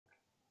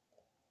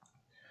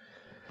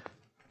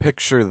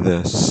Picture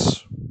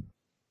this.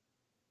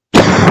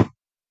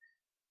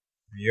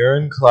 You're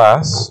in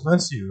class.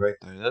 That's you right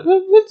there.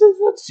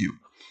 That's you.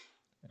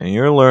 And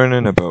you're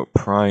learning about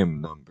prime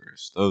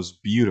numbers, those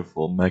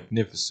beautiful,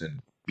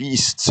 magnificent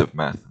beasts of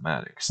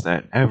mathematics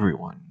that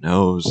everyone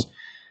knows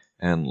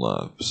and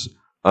loves.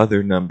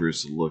 Other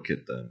numbers look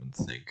at them and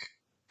think,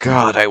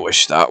 God, I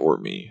wish that were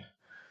me.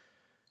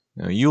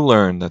 Now you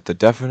learn that the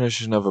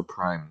definition of a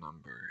prime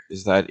number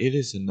is that it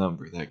is a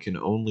number that can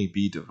only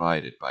be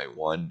divided by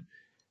 1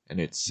 and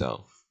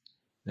itself.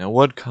 Now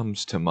what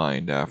comes to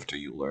mind after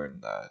you learn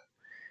that?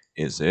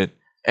 Is it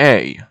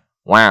A?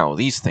 Wow,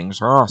 these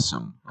things are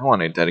awesome. I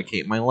want to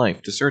dedicate my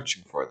life to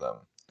searching for them.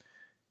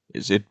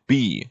 Is it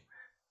B?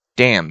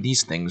 Damn,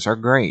 these things are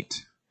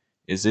great.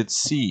 Is it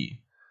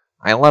C?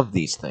 I love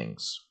these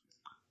things.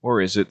 Or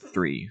is it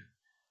 3?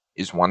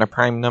 Is 1 a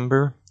prime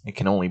number? It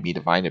can only be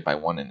divided by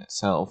 1 in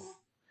itself.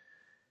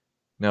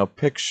 Now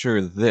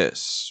picture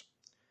this.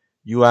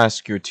 You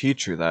ask your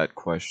teacher that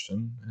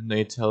question, and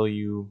they tell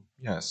you,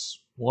 yes,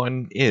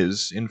 1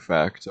 is, in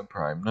fact, a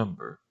prime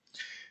number.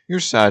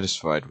 You're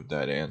satisfied with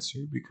that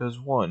answer because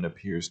 1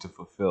 appears to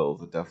fulfill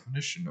the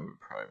definition of a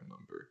prime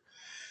number.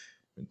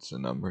 It's a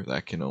number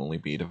that can only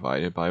be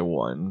divided by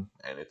 1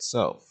 and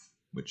itself,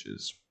 which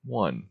is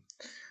 1.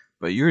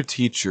 But your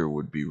teacher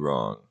would be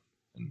wrong,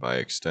 and by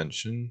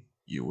extension,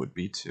 you would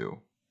be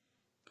too.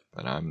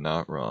 But I'm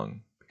not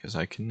wrong, because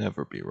I can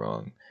never be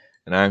wrong,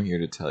 and I'm here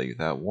to tell you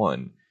that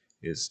 1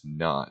 is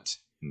not,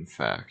 in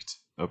fact,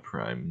 a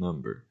prime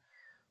number.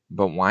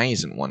 But why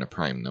isn't 1 a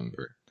prime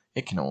number?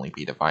 It can only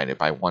be divided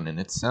by 1 in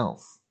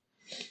itself.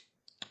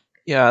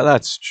 Yeah,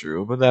 that's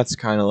true, but that's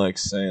kind of like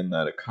saying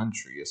that a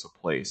country is a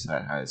place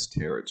that has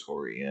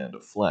territory and a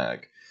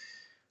flag.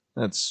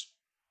 That's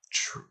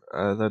true,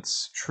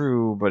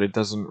 but it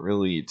doesn't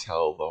really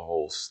tell the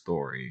whole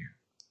story.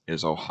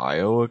 Is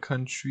Ohio a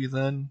country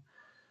then?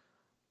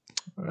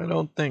 I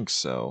don't think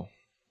so.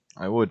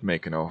 I would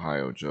make an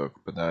Ohio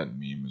joke, but that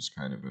meme has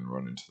kind of been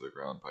run into the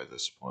ground by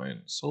this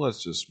point, so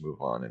let's just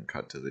move on and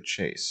cut to the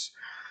chase.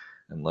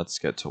 And let's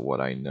get to what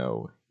I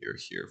know you're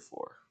here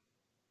for.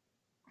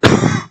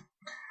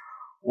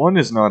 1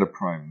 is not a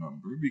prime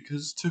number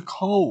because to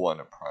call 1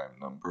 a prime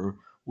number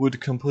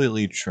would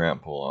completely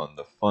trample on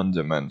the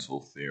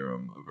fundamental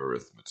theorem of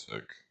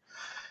arithmetic.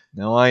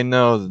 Now I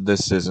know that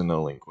this isn't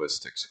a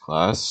linguistics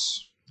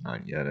class,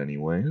 not yet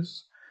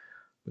anyways,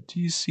 but do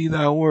you see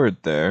that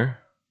word there?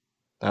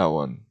 That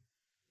one.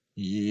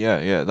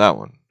 Yeah, that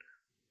one.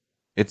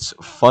 It's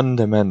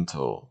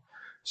fundamental,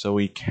 so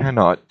we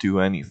cannot do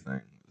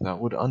anything that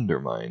would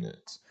undermine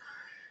it.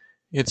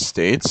 It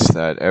states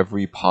that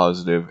every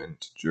positive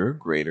integer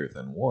greater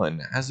than 1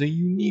 has a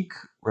unique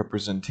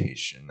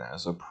representation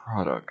as a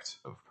product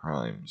of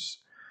primes.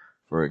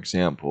 For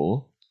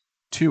example,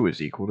 2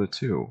 is equal to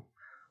 2.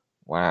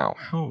 Wow,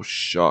 how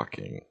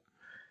shocking.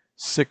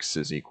 6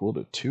 is equal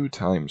to 2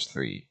 times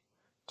 3.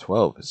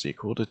 12 is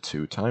equal to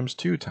 2 times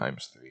 2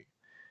 times 3.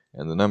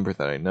 And the number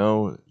that I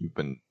know you've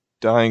been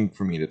dying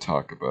for me to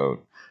talk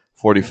about,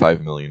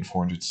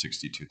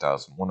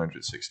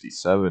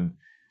 45,462,167,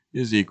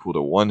 is equal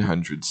to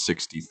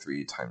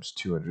 163 times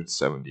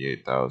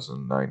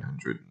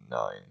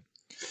 278,909.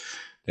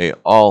 They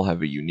all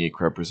have a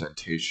unique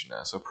representation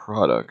as a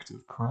product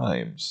of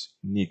primes,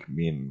 unique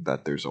meaning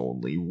that there's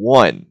only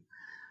 1.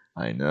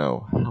 I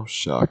know, how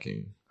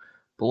shocking.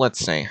 But let's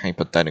say,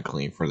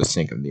 hypothetically, for the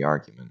sake of the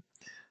argument,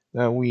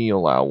 that we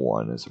allow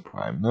 1 as a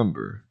prime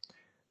number.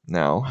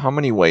 Now, how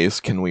many ways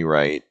can we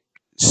write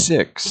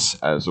 6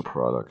 as a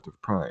product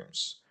of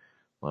primes?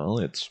 Well,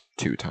 it's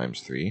 2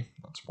 times 3.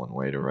 That's one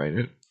way to write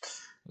it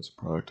as a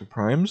product of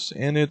primes.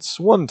 And it's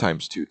 1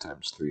 times 2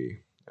 times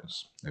 3.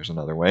 There's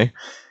another way.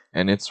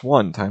 And it's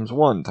 1 times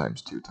 1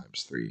 times 2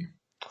 times 3.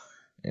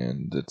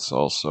 And it's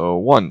also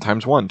 1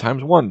 times 1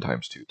 times 1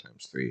 times 2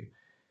 times 3.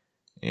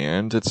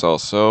 And it's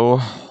also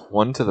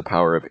 1 to the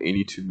power of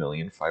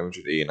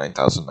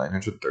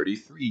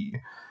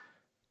 82,589,933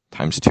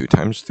 times 2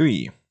 times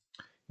 3.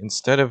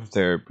 Instead of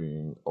there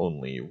being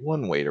only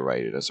one way to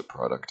write it as a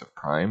product of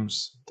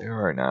primes, there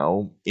are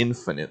now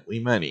infinitely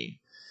many.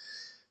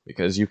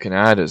 Because you can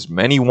add as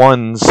many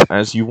 1s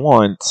as you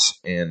want,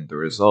 and the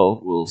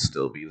result will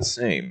still be the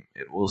same.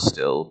 It will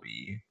still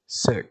be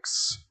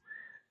 6.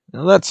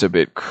 Now that's a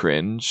bit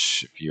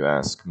cringe, if you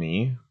ask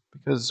me,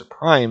 because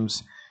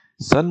primes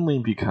suddenly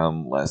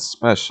become less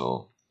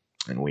special.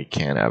 And we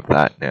can't have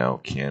that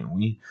now, can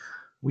we?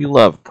 We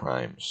love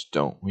primes,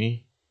 don't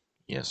we?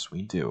 Yes,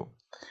 we do.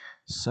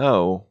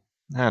 So,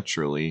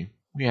 naturally,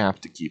 we have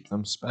to keep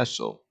them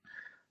special.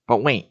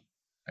 But wait,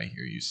 I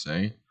hear you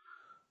say,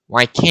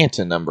 why can't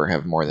a number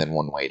have more than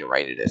one way to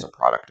write it as a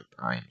product of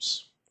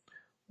primes?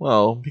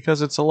 Well,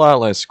 because it's a lot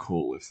less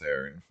cool if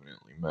there are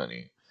infinitely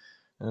many.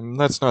 And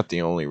that's not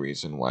the only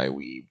reason why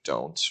we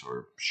don't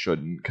or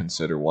shouldn't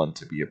consider 1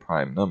 to be a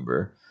prime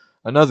number.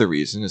 Another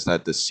reason is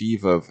that the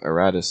sieve of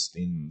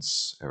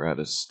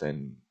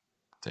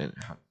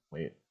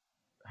wait,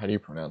 how do you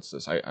pronounce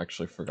this? I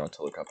actually forgot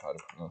to look up how to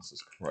pronounce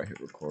this before I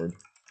hit record.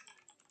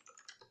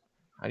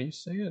 How do you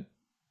say it?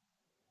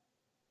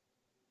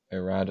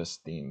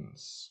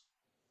 Eratosthenes.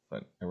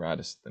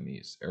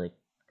 Eratosthenes.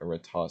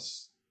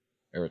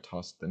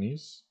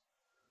 Eratosthenes?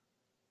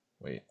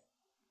 Wait.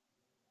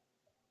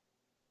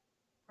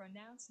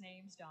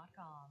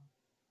 Pronouncenames.com.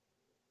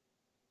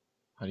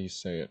 How do you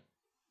say it?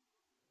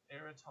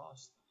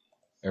 Eratosthenes.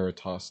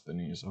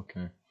 Eratosthenes,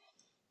 okay.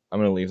 I'm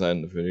gonna leave that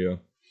in the video.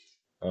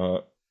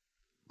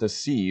 The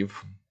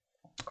sieve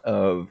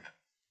of...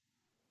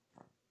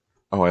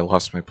 Oh, I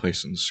lost my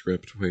place in the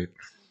script, wait.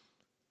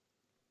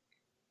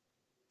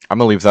 I'm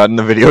gonna leave that in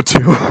the video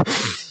too.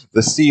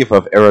 The sieve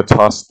of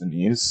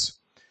Eratosthenes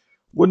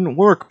wouldn't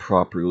work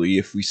properly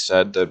if we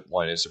said that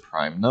 1 is a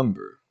prime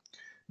number.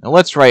 Now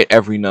let's write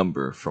every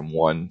number from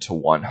 1 to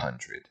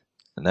 100.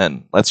 And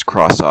then let's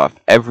cross off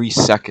every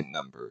second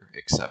number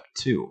except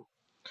 2.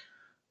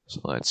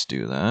 So let's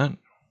do that.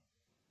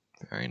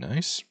 Very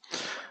nice.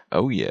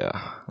 Oh yeah,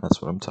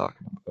 that's what I'm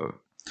talking about.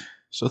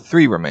 So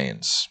 3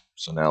 remains.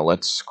 So now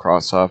let's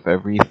cross off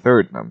every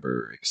third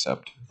number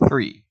except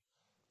 3.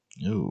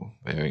 Ooh,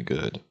 very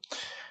good.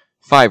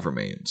 5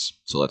 remains.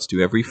 So let's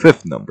do every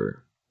fifth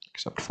number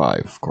except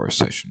 5. Of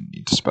course, I shouldn't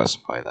need to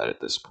specify that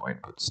at this point,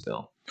 but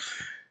still.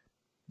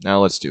 Now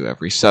let's do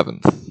every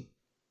 7th.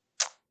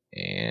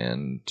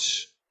 And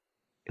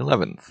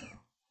 11th.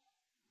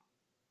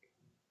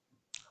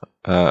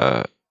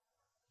 Oh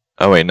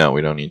wait, no,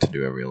 we don't need to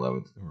do every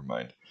 11th. Never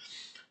mind.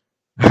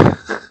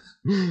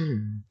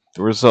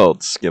 The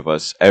results give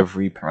us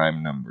every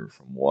prime number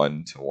from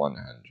 1 to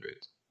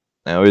 100.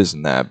 Now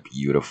isn't that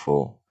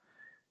beautiful?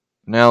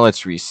 Now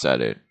let's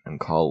reset it and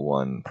call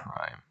 1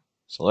 prime.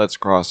 So let's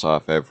cross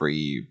off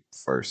every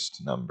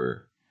first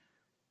number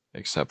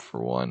except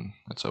for 1.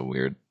 That's a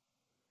weird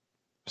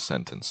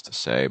sentence to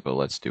say, but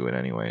let's do it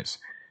anyways.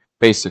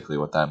 Basically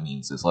what that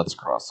means is let's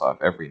cross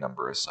off every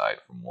number aside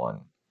from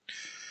 1.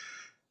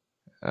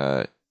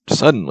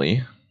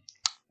 Suddenly,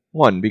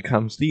 1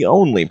 becomes the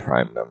only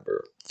prime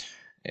number.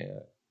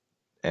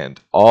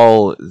 And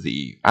all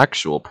the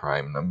actual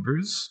prime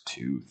numbers,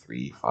 2,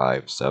 3,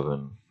 5,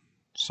 7,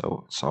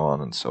 so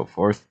on and so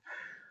forth,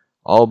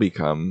 all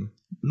become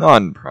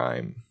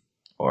non-prime,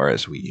 or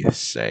as we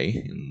say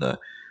in the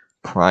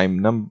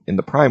prime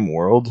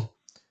world,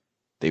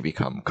 they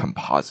become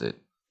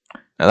composite.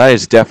 Now that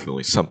is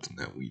definitely something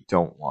that we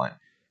don't want,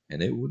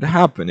 and it would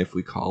happen if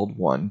we called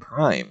 1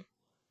 prime.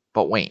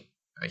 But wait,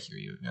 I hear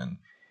you again.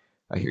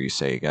 I hear you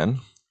say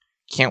again.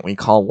 Can't we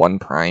call 1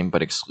 prime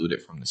but exclude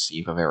it from the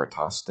sieve of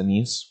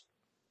Eratosthenes?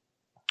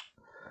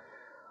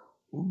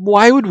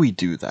 Why would we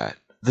do that?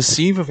 The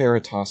sieve of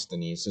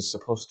Eratosthenes is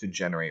supposed to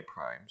generate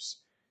primes.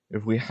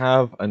 If we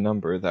have a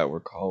number that we're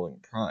calling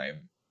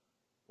prime,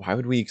 why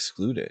would we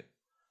exclude it?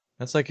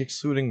 That's like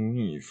excluding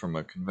me from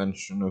a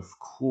convention of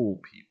cool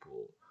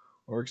people,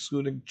 or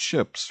excluding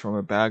chips from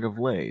a bag of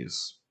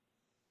Lay's.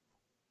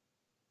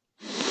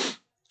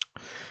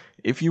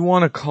 If you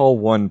want to call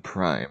 1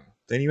 prime,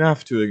 then you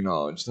have to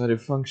acknowledge that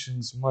it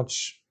functions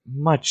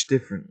much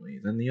differently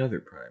than the other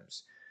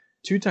primes.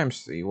 2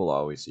 times 3 will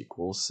always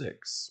equal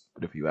 6,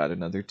 but if you add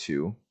another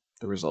 2,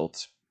 the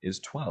result is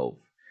 12.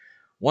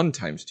 1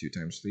 times 2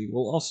 times 3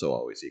 will also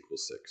always equal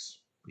 6.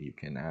 You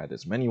can add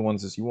as many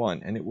ones as you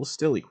want, and it will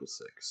still equal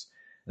 6.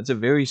 That's a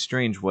very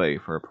strange way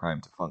for a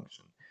prime to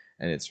function,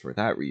 and it's for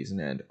that reason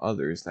and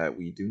others that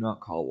we do not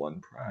call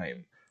 1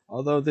 prime,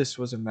 although this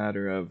was a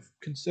matter of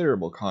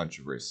considerable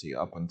controversy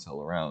up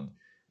until around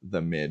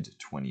the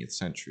mid-20th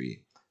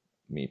century.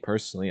 Me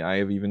personally, I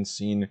have even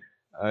seen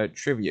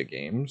trivia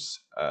games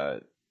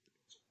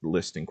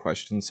listing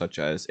questions such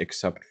as,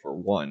 except for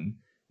 1,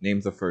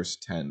 name the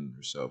first 10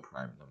 or so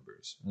prime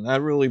numbers. And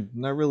that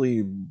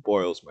really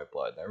boils my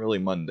blood. That really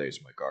Mondays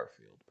my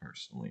Garfield,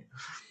 personally.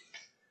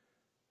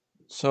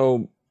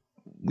 So,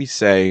 we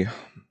say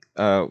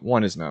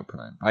 1 is not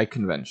prime. By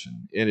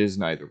convention, it is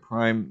neither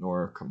prime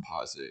nor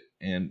composite,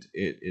 and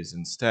it is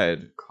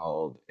instead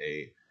called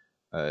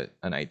an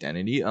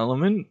identity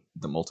element,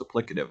 the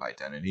multiplicative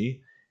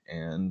identity,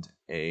 and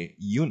a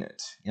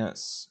unit.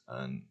 Yes,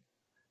 an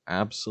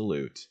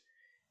absolute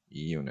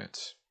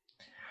unit.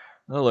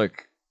 Now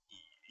look,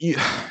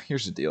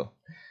 here's the deal.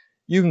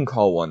 You can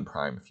call 1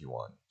 prime if you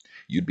want.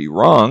 You'd be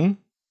wrong,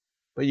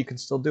 but you can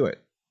still do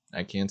it.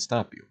 I can't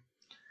stop you.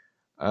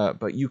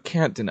 But you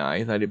can't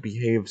deny that it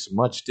behaves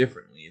much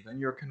differently than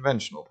your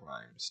conventional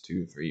primes,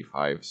 2, 3,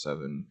 5,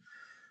 7,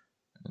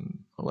 and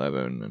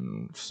 11,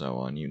 and so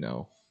on, you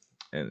know.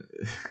 And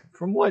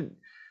from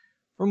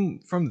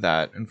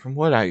that, and from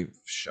what I've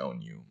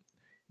shown you,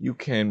 you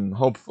can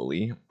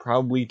hopefully,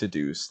 probably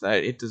deduce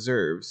that it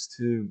deserves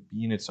to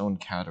be in its own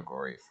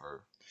category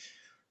for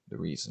the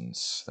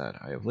reasons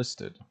that I have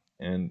listed.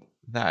 And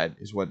that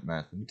is what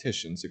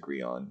mathematicians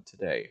agree on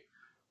today.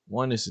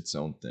 1 is its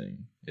own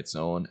thing, its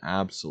own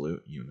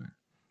absolute unit.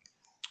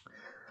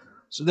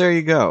 So there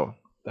you go.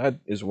 That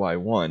is why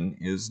 1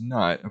 is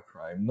not a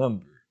prime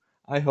number.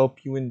 I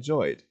hope you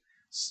enjoyed.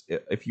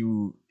 If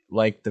you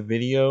liked the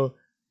video,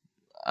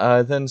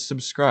 then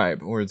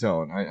subscribe, or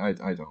don't. I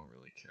don't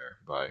really care.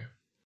 Bye.